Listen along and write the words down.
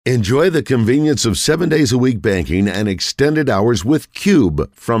Enjoy the convenience of 7 days a week banking and extended hours with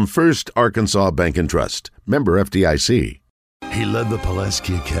Cube from First Arkansas Bank and Trust. Member FDIC. He led the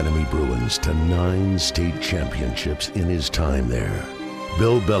Pulaski Academy Bruins to 9 state championships in his time there.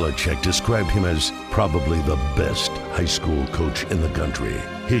 Bill Belichick described him as probably the best high school coach in the country.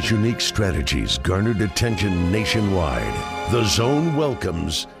 His unique strategies garnered attention nationwide. The Zone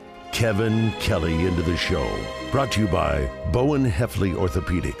welcomes Kevin Kelley into the show. Brought to you by Bowen-Hefley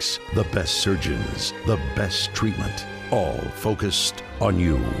Orthopedics. The best surgeons, the best treatment, all focused on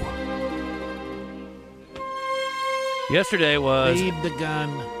you. Yesterday was... Leave the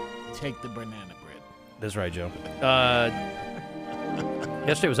gun, take the banana bread. That's right, Joe.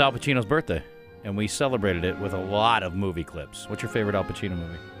 Yesterday was Al Pacino's birthday, and we celebrated it with a lot of movie clips. What's your favorite Al Pacino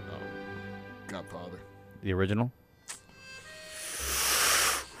movie? Godfather. The original?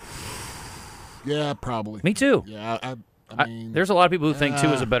 Yeah, probably. Me too. Yeah, I mean... there's a lot of people who think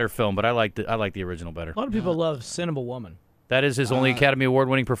 2 is a better film, but I like the original better. A lot of people love Cinema Woman. That is his only Academy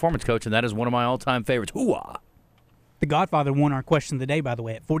Award-winning performance, Coach, and that is one of my all-time favorites. Hoo-ah! The Godfather won our question of the day, by the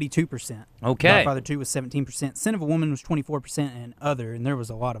way, at 42%. Okay. Godfather 2 was 17%. Sin of a Woman was 24%, and other, and there was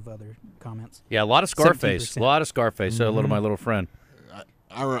a lot of other comments. Yeah, a lot of Scarface. 17%. A lot of Scarface. So my little friend.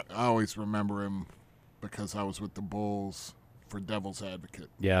 I always remember him because I was with the Bulls for Devil's Advocate.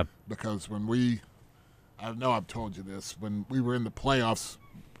 Yeah. Because when I know I've told you this, when we were in the playoffs,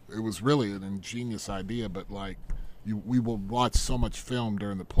 it was really an ingenious idea, but we will watch so much film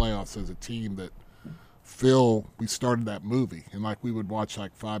during the playoffs as a team that we started that movie, and we would watch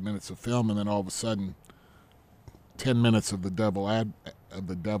 5 minutes of film, and then all of a sudden 10 minutes of the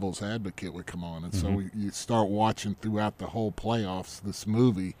Devil's Advocate would come on, and so you start watching throughout the whole playoffs this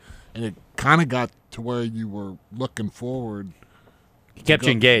movie, and it kind of got to where you were looking forward. He kept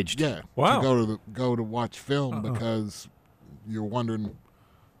you engaged. Yeah. Wow. To go to watch film because you're wondering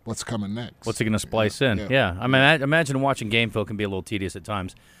what's coming next. What's he going to splice in? Yeah. I mean, imagine watching game film can be a little tedious at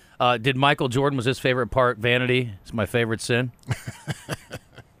times. Did Michael Jordan, was his favorite part vanity? It's my favorite sin.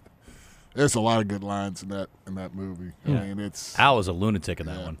 There's a lot of good lines in that movie. Yeah. I mean, it's Al was a lunatic in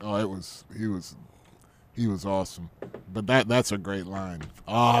that one. Oh, he was awesome. But that's a great line.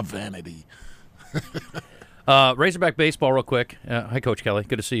 Vanity. Razorback baseball, real quick. Hi, Coach Kelley.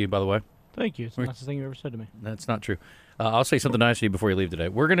 Good to see you, by the way. Thank you. It's the nicest thing you ever said to me. That's not true. I'll say something nice to you before you leave today.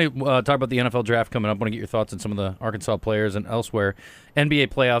 We're going to talk about the NFL draft coming up. I want to get your thoughts on some of the Arkansas players and elsewhere. NBA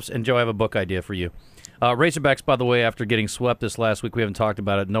playoffs. And, Joe, I have a book idea for you. Razorbacks, by the way, after getting swept this last week, we haven't talked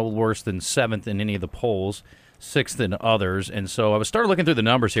about it, no worse than 7th in any of the polls, 6th in others. And so I started looking through the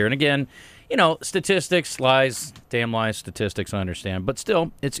numbers here. And, again, statistics, lies, damn lies, statistics, I understand. But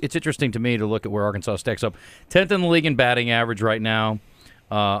still, it's interesting to me to look at where Arkansas stacks up. 10th in the league in batting average right now.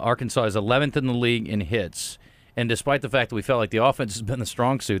 Arkansas is 11th in the league in hits. And despite the fact that we felt like the offense has been the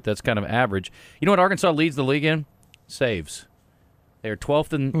strong suit, that's kind of average. You know what Arkansas leads the league in? Saves. They're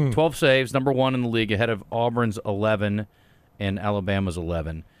 12th in 12 saves, number 1 in the league, ahead of Auburn's 11 and Alabama's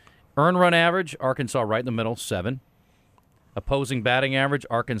 11. Earn run average, Arkansas right in the middle, 7. Opposing batting average,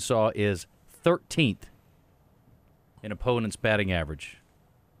 Arkansas is 13th in opponent's batting average.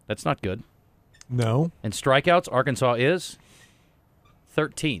 That's not good. No. And strikeouts, Arkansas is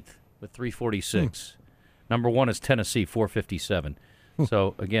 13th with 346. Number 1 is Tennessee, 457.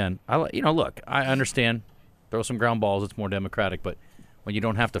 So, again, look, I understand. Throw some ground balls. It's more democratic. But when you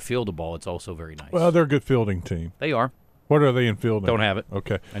don't have to field a ball, it's also very nice. Well, they're a good fielding team. They are. What are they in fielding? Don't have it.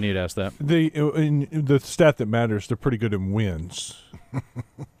 Okay. I need to ask that. The stat that matters, they're pretty good in wins.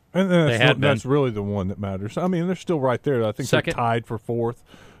 And that's really the one that matters. I mean, they're still right there. I think they're tied for 4th.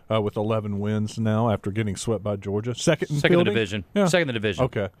 With 11 wins now after getting swept by Georgia. Second in the division. Yeah. Second in the division.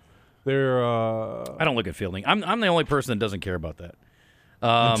 Okay. They're. I don't look at fielding. I'm the only person that doesn't care about that.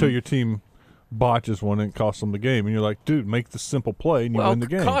 Until your team botches one and it costs them the game, and you're like, dude, make the simple play and you win the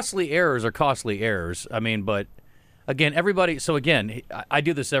game. Costly errors are costly errors. I mean, but again, everybody. So again, I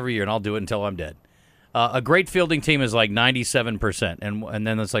do this every year, and I'll do it until I'm dead. A great fielding team is like 97%, and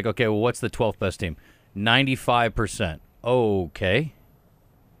then it's like, okay, well, what's the 12th best team? 95%. Okay.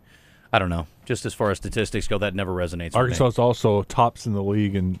 I don't know. Just as far as statistics go, that never resonates Arkansas with me. is also tops in the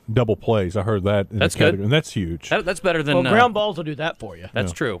league in double plays. I heard that. That's good. And that's huge. That's better than... ground balls will do that for you.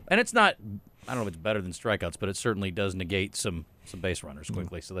 That's true. And it's not... I don't know if it's better than strikeouts, but it certainly does negate some base runners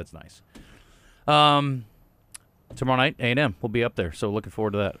quickly, so that's nice. Tomorrow night, A&M will be up there, so looking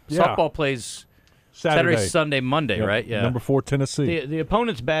forward to that. Yeah. Softball plays Saturday, Sunday, Monday, right? Yeah. Number 4, Tennessee. The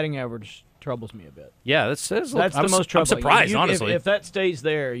opponent's batting average troubles me a bit. Yeah, that's the most troubling. I'm surprised, honestly. If that stays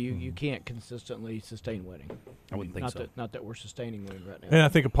there, you can't consistently sustain winning. I wouldn't think so. Not that we're sustaining winning right now. And I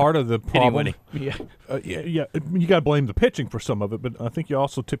think a part of the problem, yeah, you got to blame the pitching for some of it, but I think you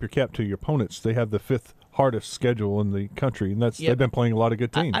also tip your cap to your opponents. They have the 5th hardest schedule in the country, and they've been playing a lot of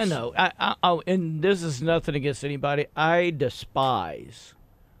good teams. I know. And this is nothing against anybody. I despise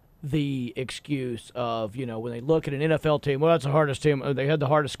the excuse of, when they look at an NFL team, well, that's the hardest team. They had the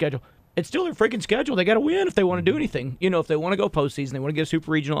hardest schedule. It's still their freaking schedule. They got to win if they want to do anything. If they want to go postseason, they want to get a super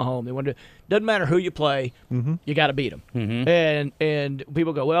regional at home. They want to. Doesn't matter who you play, you got to beat them. Mm-hmm. And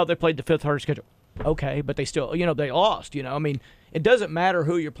people go, well, they played the 5th hardest schedule. Okay, but they still, they lost. It doesn't matter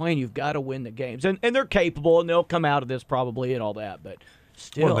who you're playing. You've got to win the games, and they're capable, and they'll come out of this probably and all that. But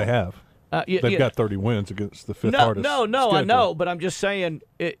still, well, they have. They've got 30 wins against the 5th hardest. No, schedule. I know, but I'm just saying,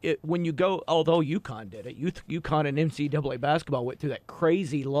 when you go, although UConn did it, UConn and NCAA basketball went through that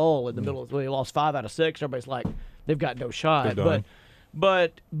crazy lull in the middle. They lost 5 out of 6. Everybody's like, they've got no shot.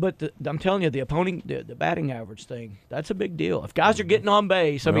 But I'm telling you, the batting average thing, that's a big deal. If guys are getting on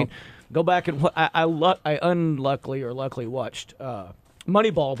base, I mean, go back and I unluckily or luckily watched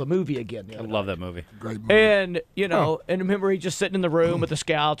Moneyball, the movie, again. I love that movie. Great movie. And and remember, he's just sitting in the room with the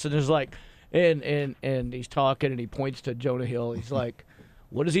scouts, and there's like, and he's talking, and he points to Jonah Hill. He's like,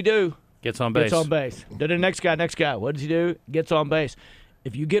 "What does he do? Gets on base. Gets on base. Then the next guy. What does he do? Gets on base.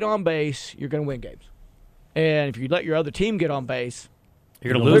 If you get on base, you're going to win games. And if you let your other team get on base,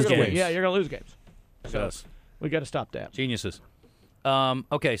 you're going to lose games. Yeah, you're going to lose games. So yes. We got to stop that. Geniuses.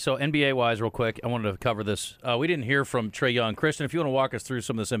 Okay, so NBA-wise, real quick, I wanted to cover this. We didn't hear from Trae Young. Kristen, if you want to walk us through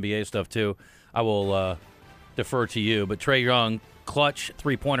some of this NBA stuff, too, I will defer to you. But Trae Young, clutch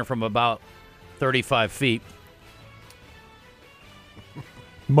three-pointer from about 35 feet.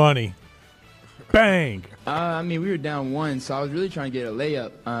 Money. Bang! We were down 1, so I was really trying to get a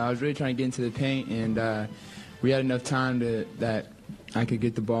layup. I was really trying to get into the paint, and we had enough time that I could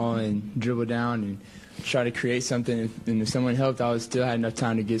get the ball and dribble down and try to create something. And if someone helped, I would still had enough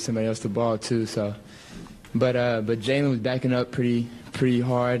time to get somebody else the ball too. So, but Jalen was backing up pretty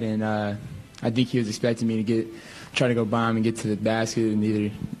hard, and I think he was expecting me to try to go by him and get to the basket and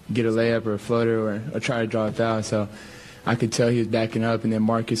either get a layup or a floater or try to draw a foul. So I could tell he was backing up, and then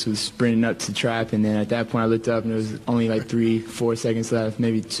Marcus was sprinting up to trap, and then at that point I looked up and it was only like 3-4 seconds left,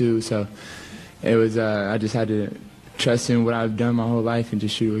 maybe 2. So it was I just had to trust in what I've done my whole life and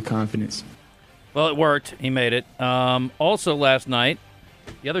just shoot with confidence. Well, it worked. He made it. Also last night,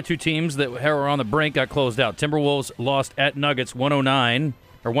 the other two teams that were on the brink got closed out. Timberwolves lost at Nuggets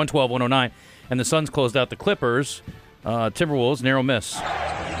 112-109, and the Suns closed out the Clippers. Timberwolves, narrow miss.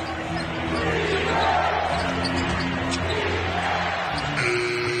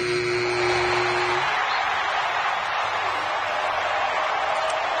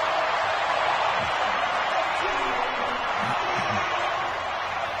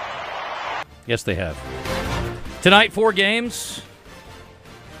 Yes, they have. Tonight, 4 games.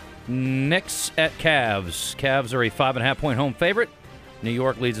 Knicks at Cavs. Cavs are a 5.5-point home favorite. New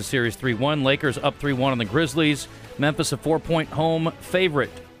York leads the series 3-1. Lakers up 3-1 on the Grizzlies. Memphis a 4-point home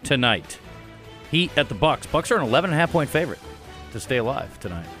favorite tonight. Heat at the Bucks. Bucks are an 11.5-point favorite to stay alive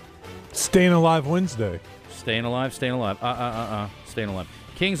tonight. Staying alive Wednesday. Staying alive. Staying alive.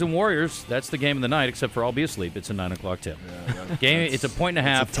 Kings and Warriors, that's the game of the night, except for I'll be asleep. It's a 9 o'clock tip. Game. It's a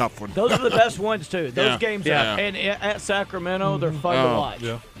 1.5. It's a tough one. Those are the best ones, too. Those games and at Sacramento, they're fun to watch.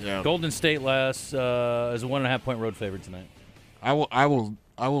 Yeah. Golden State last is a 1.5-point road favorite tonight. I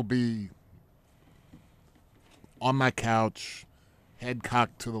will be on my couch, head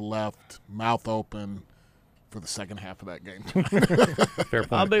cocked to the left, mouth open for the second half of that game. Fair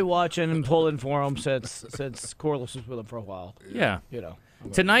point. I'll be watching and pulling for them since Corliss was with them for a while. Yeah.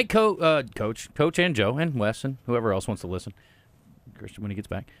 Tonight, Coach and Joe and Wes and whoever else wants to listen, Christian when he gets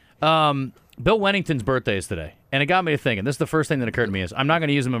back. Bill Wennington's birthday is today, and it got me to thinking. This is the first thing that occurred to me is I'm not going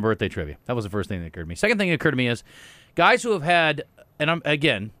to use him in birthday trivia. That was the first thing that occurred to me. Second thing that occurred to me is guys who have had, and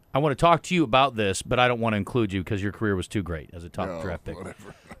I want to talk to you about this, but I don't want to include you because your career was too great as a top draft pick.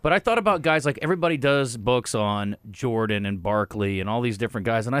 Whatever. But I thought about guys like everybody does books on Jordan and Barkley and all these different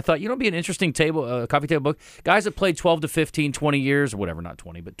guys, and I thought, it'd be an interesting coffee table book. Guys that played 12 to 15, 20 years, or whatever, not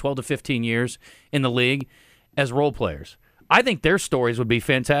 20, but 12 to 15 years in the league as role players. I think their stories would be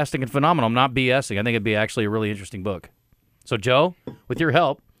fantastic and phenomenal. I'm not BSing. I think it'd be actually a really interesting book. So, Joe, with your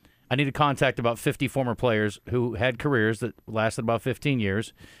help, I need to contact about 50 former players who had careers that lasted about 15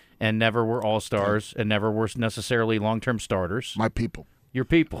 years and never were all-stars and never were necessarily long-term starters. My people. Your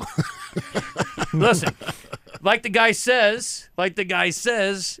people. Listen, like the guy says,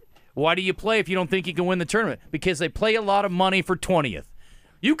 why do you play if you don't think you can win the tournament? Because they play a lot of money for 20th.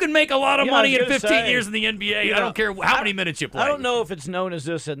 You can make a lot of money in 15 years in the NBA. I don't care how many minutes you play. I don't know if it's known as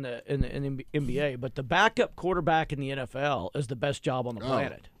this in the NBA, but the backup quarterback in the NFL is the best job on the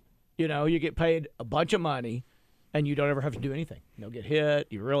planet. You know, you get paid a bunch of money, and you don't ever have to do anything. You don't get hit.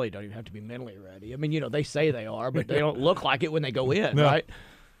 You really don't even have to be mentally ready. I mean, you know, they say they are, but they don't look like it when they go in, right?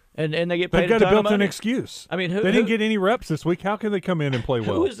 And they get paid. They've got a built-in excuse. I mean, they didn't get any reps this week. How can they come in and play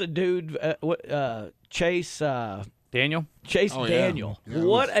well? Who is the dude? Chase Daniel? Chase Daniel. Yeah,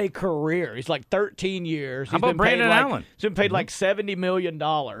 what a career. He's like 13 years. How about Brandon Allen? He's been paid like $70 million,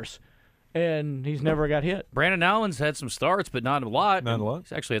 and he's never got hit. Brandon Allen's had some starts, but not a lot. Not a lot.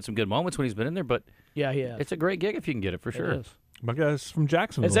 He's actually had some good moments when he's been in there, but yeah, he has. It's a great gig if you can get it, for sure. It is. My guy's from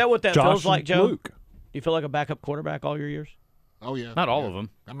Jacksonville. Is that what that Josh feels like, Joe? Luke. Do you feel like a backup quarterback all your years? Oh, yeah. Not all of them.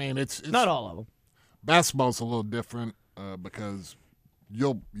 I mean, it's not all of them. Basketball's a little different because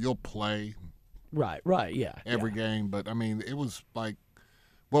you'll play right, yeah, every game. But I mean, it was like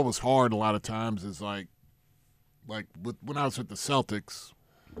what was hard a lot of times is like when I was with the Celtics.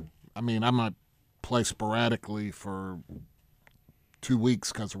 I mean, I might play sporadically for 2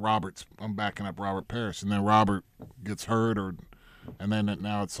 weeks because I'm backing up Robert Parrish, and then Robert gets hurt, and then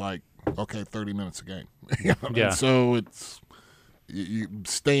now it's like, okay, 30 minutes a game. Yeah. And so it's you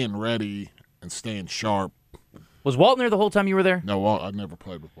staying ready and staying sharp. Was Walton there the whole time you were there? No, I never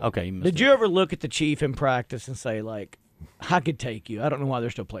played with Walton. Okay. Did you ever look at the Chief in practice and say, like, I could take you. I don't know why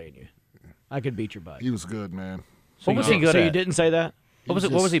they're still playing you. I could beat your butt. He was good, man. What was he good at? So you didn't say that? What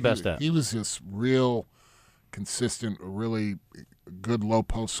was he best at? He was just real consistent, really good low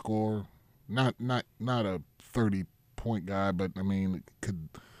post scorer. Not a 30-point guy, but I mean,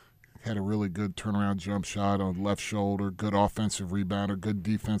 had a really good turnaround jump shot on the left shoulder, good offensive rebounder, good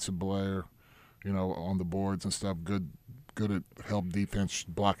defensive player, you know, on the boards and stuff, good at help defense,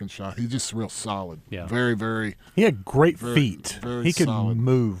 blocking shot. He's just real solid. Yeah. Very, very. He had great feet. Very he could solid.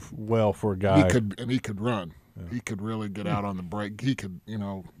 move well for a guy. He could run. Yeah. He could really get out on the break. He could, you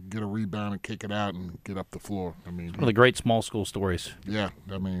know, get a rebound and kick it out and get up the floor. I mean, one of the great small school stories. Yeah,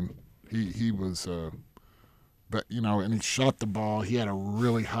 I mean, he was. But, you know, and he shot the ball. He had a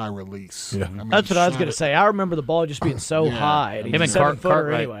really high release. Yeah. I mean, that's what I was going to say. I remember the ball just being so high. And him and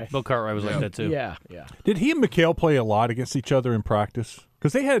Cartwright. Anyway. Bill Cartwright was like that, too. Yeah. Did he and Mikhail play a lot against each other in practice?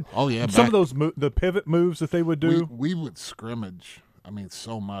 Because they had some of those the pivot moves that they would do. We would scrimmage, I mean,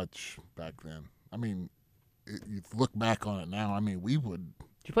 so much back then. I mean, you look back on it now, I mean, we would.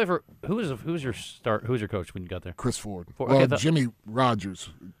 Did you play for who was your coach when you got there? Chris Ford. Okay, Jimmy Rogers.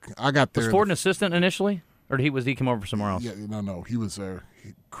 I got there. Was Ford an assistant initially? Or did he come over somewhere else? Yeah, no, he was there.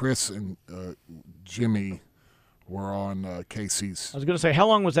 Chris and Jimmy were on KC's. I was going to say, how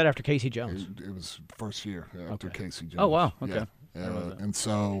long was that after Casey Jones? It was first year after Casey Jones. Oh, wow. Okay. Yeah. And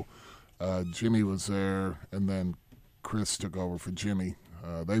so Jimmy was there, and then Chris took over for Jimmy.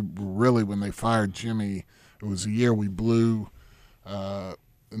 They really, when they fired Jimmy, it was a year we blew.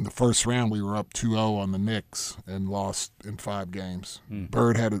 In the first round, we were up 2-0 on the Knicks and lost in 5 games.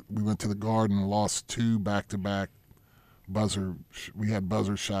 Bird we went to the Garden and lost 2 back-to-back buzzer. We had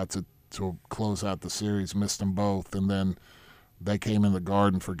buzzer shots to close out the series, missed them both, and then they came in the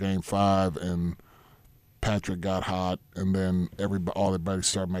Garden for Game 5, and Patrick got hot, and then everybody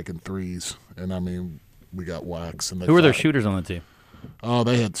started making threes, and I mean, we got waxed. And who were their shooters on the team? Oh,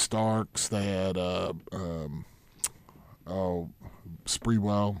 they had Starks. They had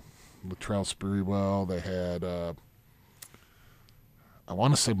Sprewell, Latrell Sprewell. They had, I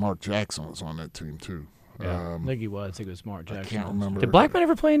want to say Mark Jackson was on that team too. Yeah, I think he was. I think it was Mark Jackson. I can't remember. Did Blackman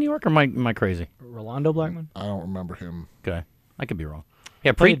ever play in New York, or am I crazy? Rolando Blackman? I don't remember him. Okay, I could be wrong.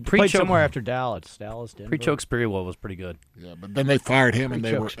 Yeah, played somewhere after Dallas, Denver. Pre-choke Sprewell was pretty good. Yeah, but then they fired him, and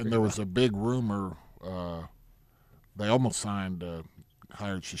there was a big rumor. They almost hired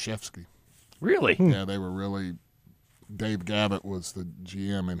Krzyzewski. Really? Yeah, they were really. Dave Gavitt was the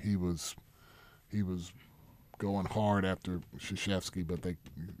GM, and he was going hard after Krzyzewski, but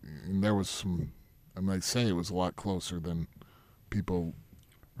there was some. I mean, they say it was a lot closer than people.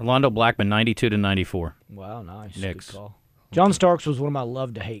 Rolando Blackman, 92-94. Wow, nice. Knicks. Good call. John Starks was one of my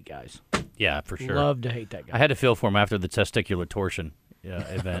love-to-hate guys. Yeah, for sure. Love to hate that guy. I had to feel for him after the testicular torsion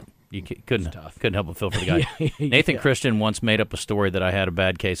event. You couldn't help but feel for the guy. Nathan Christian once made up a story that I had a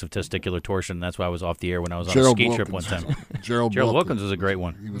bad case of testicular torsion. That's why I was off the air when I was on a ski trip one time. Gerald Wilkins was a great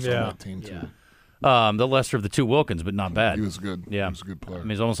one. He was on that team too. The lesser of the two Wilkins, but not bad. He was good. Yeah. He was a good player. I mean,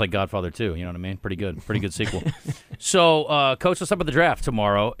 he's almost like Godfather 2, you know what I mean? Pretty good sequel. So, Coach, let's talk about the draft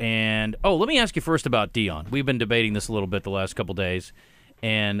tomorrow. And, let me ask you first about Deion. We've been debating this a little bit the last couple days.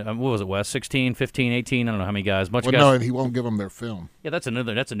 And what was it, Wes? 16, 15, 18? I don't know how many guys. No, and he won't give them their film. Yeah, that's a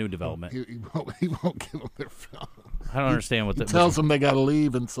new development. He won't give them their film. I don't understand what he tells them they got to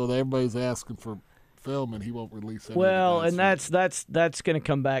leave, and so everybody's asking for film, and he won't release it. Well, and that's going to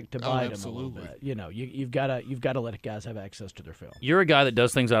come back to bite him a little absolutely. bit. You know, you've got to let guys have access to their film. You're a guy that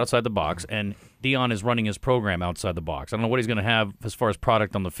does things outside the box, and Dion is running his program outside the box. I don't know what he's going to have as far as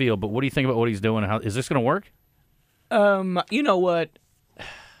product on the field, but what do you think about what he's doing? How is this going to work? You know what?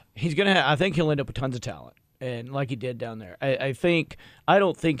 He's going to. I think he'll end up with tons of talent, and like he did down there. I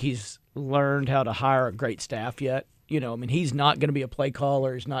don't think he's learned how to hire a great staff yet. You know, I mean, he's not going to be a play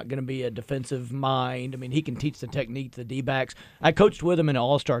caller. He's not going to be a defensive mind. I mean, he can teach the technique to the D-backs. I coached with him in an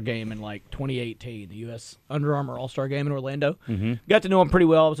All-Star game in, 2018, the U.S. Under Armour All-Star game in Orlando. Mm-hmm. Got to know him pretty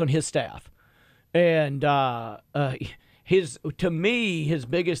well. I was on his staff. And to me, his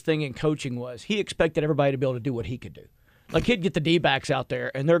biggest thing in coaching was he expected everybody to be able to do what he could do. Like, he'd get the D-backs out there,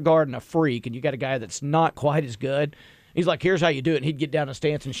 and they're guarding a freak, and you got a guy that's not quite as good. He's like, here's how you do it. And he'd get down in a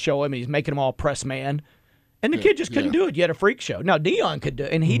stance and show him, and he's making them all press man. And the kid just couldn't do it. You had a freak show. Now, Dion could do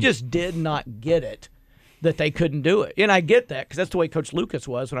it, and he just did not get it that they couldn't do it. And I get that because that's the way Coach Lucas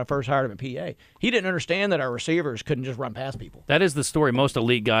was when I first hired him at PA. He didn't understand that our receivers couldn't just run past people. That is the story. Most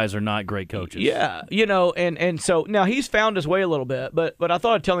elite guys are not great coaches. Yeah, you know, and so now he's found his way a little bit, but I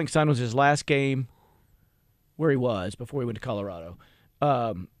thought Telling Sun was his last game where he was before he went to Colorado.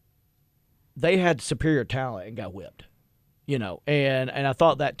 They had superior talent and got whipped. You know, and I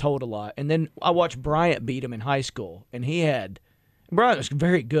thought that told a lot. And then I watched Bryant beat him in high school, and Bryant was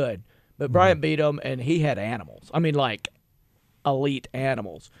very good, but Bryant beat him, and he had animals. I mean, like elite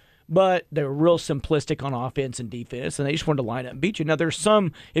animals. But they were real simplistic on offense and defense, and they just wanted to line up and beat you. Now, there's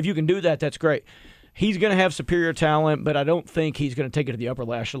some, if you can do that, that's great. He's going to have superior talent, but I don't think he's going to take it to the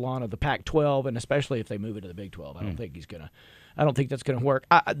upper echelon of the Pac-12, and especially if they move it to the Big 12. I don't think he's going to. I don't think that's going to work.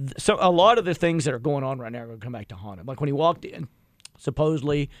 So a lot of the things that are going on right now are going to come back to haunt him. Like when he walked in,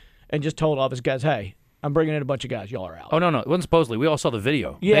 supposedly, and just told all of his guys, hey, I'm bringing in a bunch of guys. Y'all are out. Oh, no. It wasn't supposedly. We all saw the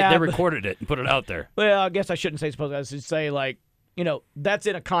video. Yeah, they recorded it and put it out there. Well, I guess I shouldn't say supposedly. I should say, like, you know, that's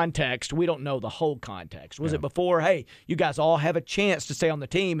in a context. We don't know the whole context. Was it before, hey, you guys all have a chance to stay on the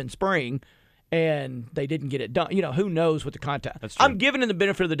team in spring, and they didn't get it done? You know, who knows what the context. That's true. I'm giving him the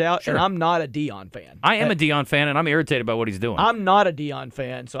benefit of the doubt, and I'm not a Dion fan. I am a Dion fan, and I'm irritated by what he's doing. I'm not a Dion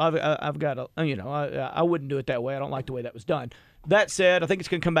fan, so I've got to, you know, I wouldn't do it that way. I don't like the way that was done. That said, I think it's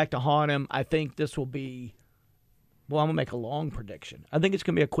going to come back to haunt him. I think this will be, well, I'm going to make a long prediction. I think it's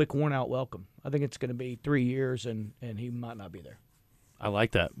going to be a quick, worn-out welcome. I think it's going to be 3 years, and he might not be there. I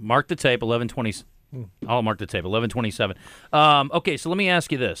like that. Mark the tape, 11:20. I'll mark the tape, 11:27. Okay, so let me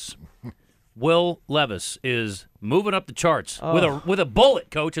ask you this. Will Levis is moving up the charts with a bullet,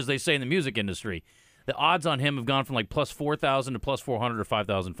 Coach, as they say in the music industry. The odds on him have gone from like plus 4,000 to plus 400 or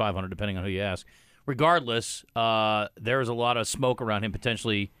 5,500, depending on who you ask. Regardless, there is a lot of smoke around him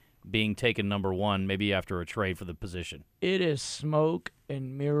potentially being taken number one, maybe after a trade for the position. It is smoke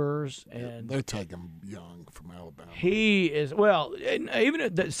and mirrors, and they're taking Young from Alabama. He is, well,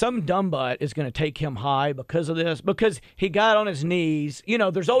 even some dumb butt is going to take him high because of this, because he got on his knees. You know,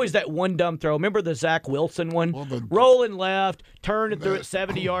 there's always that one dumb throw. Remember the Zach Wilson one? Well, rolling left, turned and threw it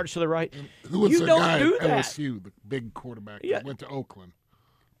 70 yards to the right. Who was you the don't guy do at that. LSU, the big quarterback that went to Oakland?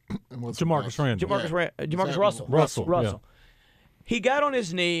 Jamarcus Randall. Jamarcus Russell. Russell. He got on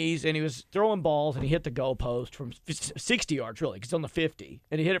his knees, and he was throwing balls, and he hit the goalpost from 60 yards, really, because it's on the 50.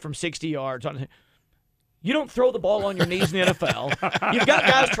 And he hit it from 60 yards. You don't throw the ball on your knees in the NFL. You've got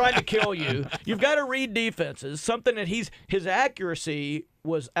guys trying to kill you. You've got to read defenses, something that his accuracy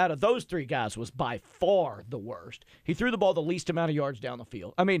was, out of those three guys, was by far the worst. He threw the ball the least amount of yards down the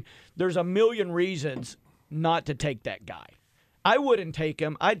field. I mean, there's a million reasons not to take that guy. I wouldn't take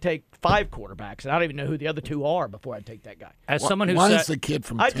him. I'd take 5 quarterbacks, and I don't even know who the other 2 are before I'd take that guy. As someone who is the kid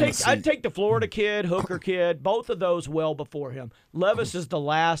from Tennessee? I'd take the Florida kid, Hooker kid, both of those well before him. Levis is the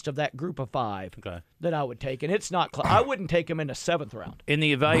last of that group of 5 that I would take, and it's not. I wouldn't take him in the 7th round. In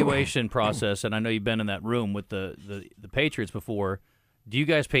the evaluation process, and I know you've been in that room with the Patriots before. Do you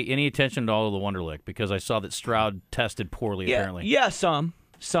guys pay any attention to all of the Wonderlic? Because I saw that Stroud tested poorly. Apparently, yeah, some.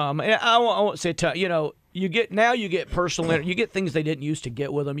 I won't say you know. You get personal. You get things they didn't used to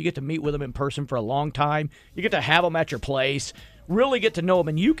get with them. You get to meet with them in person for a long time. You get to have them at your place. Really get to know them,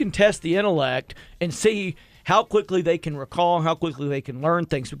 and you can test the intellect and see how quickly they can recall, how quickly they can learn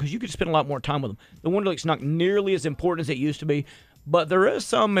things, because you could spend a lot more time with them. The Wonderlic's not nearly as important as it used to be, but there is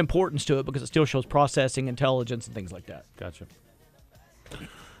some importance to it because it still shows processing, intelligence, and things like that. Gotcha.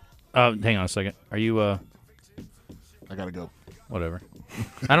 Hang on a second. Are you? I gotta go. whatever.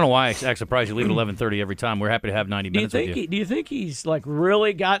 I don't know why I act surprised you leave at 11:30 every time. We're happy to have 90 minutes with you. Do you think he's like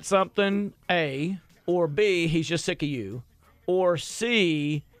really got something, A, or B, he's just sick of you, or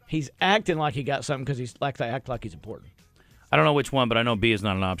C, he's acting like he got something because he's like to act like he's important? I don't know which one, but I know B is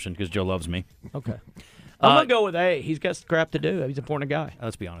not an option because Joe loves me. Okay. I'm going to go with A. He's got crap to do. He's an important guy.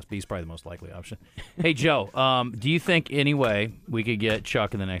 Let's be honest. B is probably the most likely option. Hey, Joe, do you think any way we could get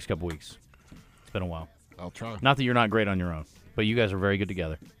Chuck in the next couple weeks? It's been a while. I'll try. Not that you're not great on your own, but you guys are very good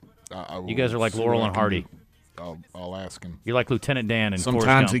together. You guys are like Laurel and Hardy. I'll ask him. You're like Lieutenant Dan and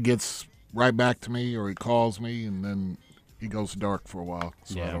sometimes he gets right back to me or he calls me and then he goes dark for a while,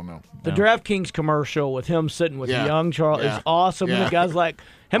 so I don't know. The DraftKings commercial with him sitting with young Charles is awesome. Yeah. And the guy's like,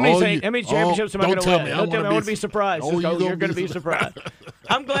 how many championships am I going to win? Don't tell me. I want to be surprised. You're going to be surprised.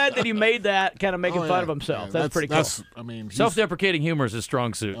 I'm glad that he made that kind of making fun of himself. That's pretty cool. I mean, self-deprecating humor is his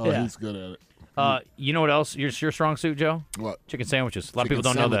strong suit. Oh, he's good at it. You know what else? Your strong suit, Joe? What? Chicken sandwiches. A lot of people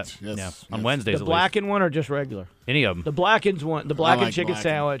don't know that. Yes. On Wednesdays, the blackened one or just regular? Any of them. The blackened one. The blackened chicken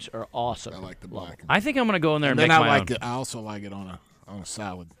sandwich are awesome. I like the blackened. I think I'm going to go in there and then make my own. It. I also like it on a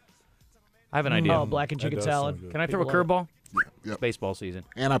salad. I have an idea. Oh, blackened chicken salad. Can I throw a curveball? Yep. It's baseball season.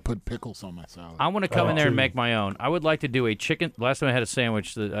 And I put pickles on my salad. I want to come in there and make my own. I would like to do a chicken. Last time I had a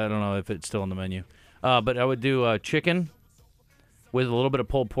sandwich that I don't know if it's still on the menu. But I would do a chicken with a little bit of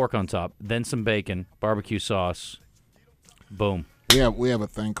pulled pork on top, then some bacon, barbecue sauce. Boom. We have a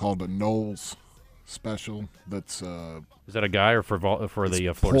thing called the Knowles special. That's is that a guy or for the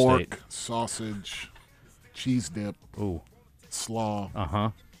Florida pork, State? Sausage, cheese dip, slaw.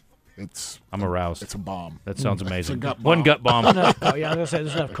 I'm aroused. It's a bomb. That sounds amazing. It's a gut One gut bomb. Oh yeah, I was gonna say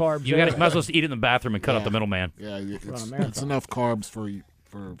there's enough carbs. You might as well eat it in the bathroom and cut out the middleman. Yeah, it's enough carbs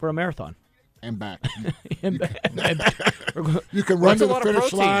for a marathon. And back. You can run to the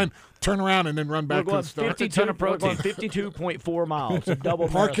finish line, turn around, and then run back to the start. 52.4 miles. A double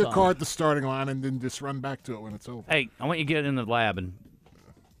Park marathon. your car at the starting line and then just run back to it when it's over. Hey, I want you to get in the lab and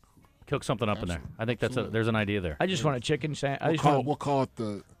cook something up in there. I think there's an idea there. I just want a chicken sandwich. We'll call it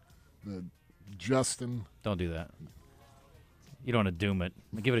the Justin. Don't do that. You don't want to doom it.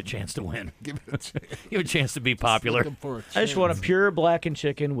 Give it a chance to win. Give it a chance to be popular. I just want a pure blackened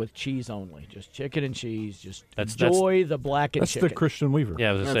chicken with cheese only. Just chicken and cheese. Just enjoy the blackened chicken. That's the Christian Weaver. Yeah,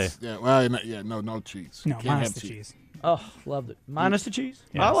 I was going to say. Yeah, well, no cheese. No, minus the cheese. Oh, loved it. Minus the cheese?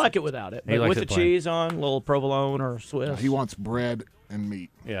 Yeah. I like it without it. But with the cheese on, a little provolone or Swiss. He wants bread and meat.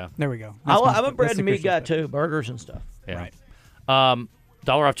 Yeah. There we go. I'm a bread and meat guy, too. Burgers and stuff. Yeah. Right. $1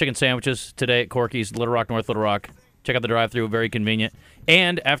 off chicken sandwiches today at Corky's, Little Rock, North Little Rock. Check out the drive-thru, very convenient.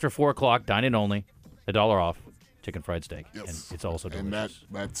 And after 4 o'clock, dine-in only, $1 off chicken fried steak. Yes. And it's also delicious.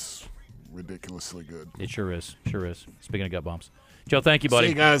 And that's ridiculously good. It sure is. Sure is. Speaking of gut bombs. Joe, thank you, buddy.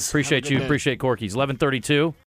 See you guys. Appreciate you. Appreciate Corky's. 11:32.